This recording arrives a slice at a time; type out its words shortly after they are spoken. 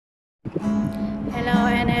Hello,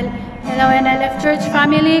 NL. Hello, NLF Church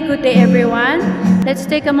family. Good day, everyone. Let's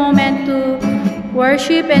take a moment to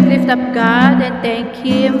worship and lift up God and thank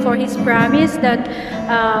Him for His promise that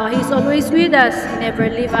He's always with us, He never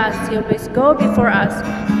leave us, He always go before us.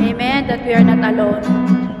 Amen, that we are not alone.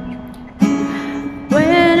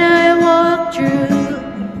 When I walk through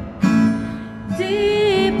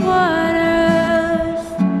deep waters,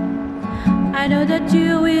 I know that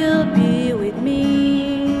You will be with me.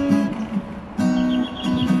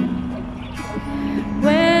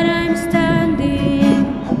 When I'm standing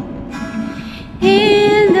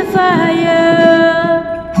in the fire,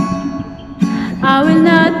 I will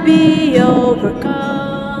not be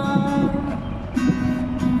overcome.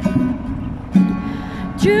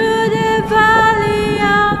 Through the valley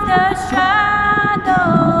of the shadow,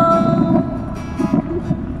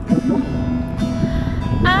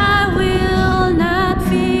 I will not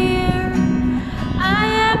fear. I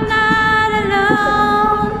am not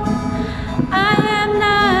alone. I am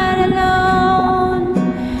not alone.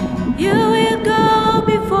 You will go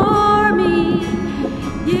before me.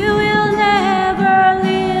 You will never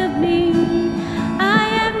leave me. I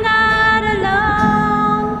am not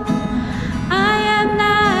alone. I am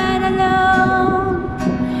not alone.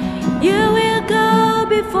 You will go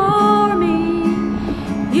before me.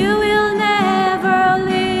 You will never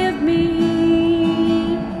leave me.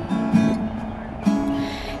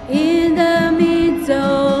 In the midst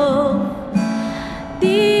of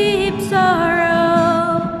deep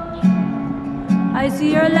sorrow, I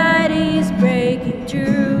see Your light is breaking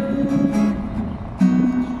through.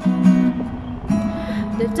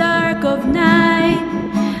 The dark of night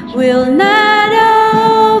will not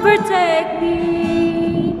overtake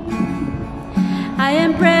me. I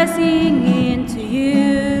am pressing into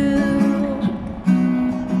You.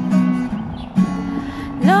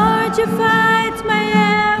 Lord, You fight my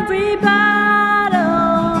every battle,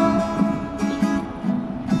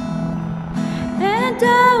 and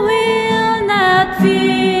I will not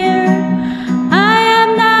fear. I am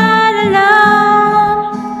not alone.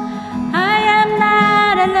 I am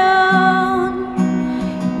not alone.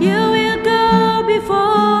 You will go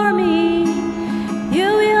before me. You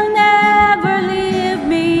will never leave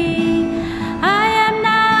me. I am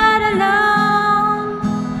not alone.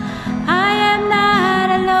 I am not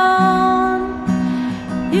alone.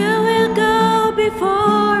 You will go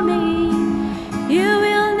before me. You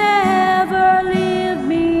will never leave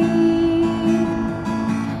me.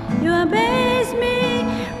 You amaze me,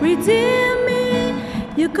 redeem me.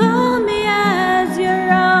 You call me as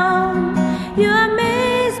Your own. You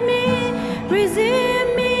amaze me, redeem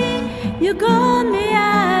me. You call me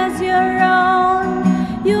as Your own.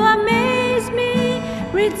 You amaze me,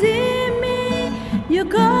 redeem me. You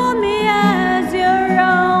call me as Your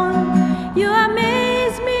own. You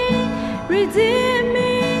amaze me, redeem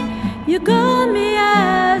me. You call me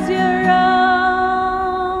as Your own.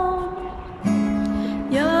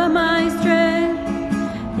 You're my strength.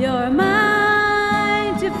 You're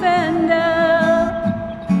my defender.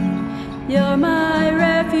 You're my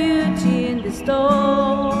refuge in the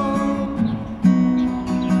storm.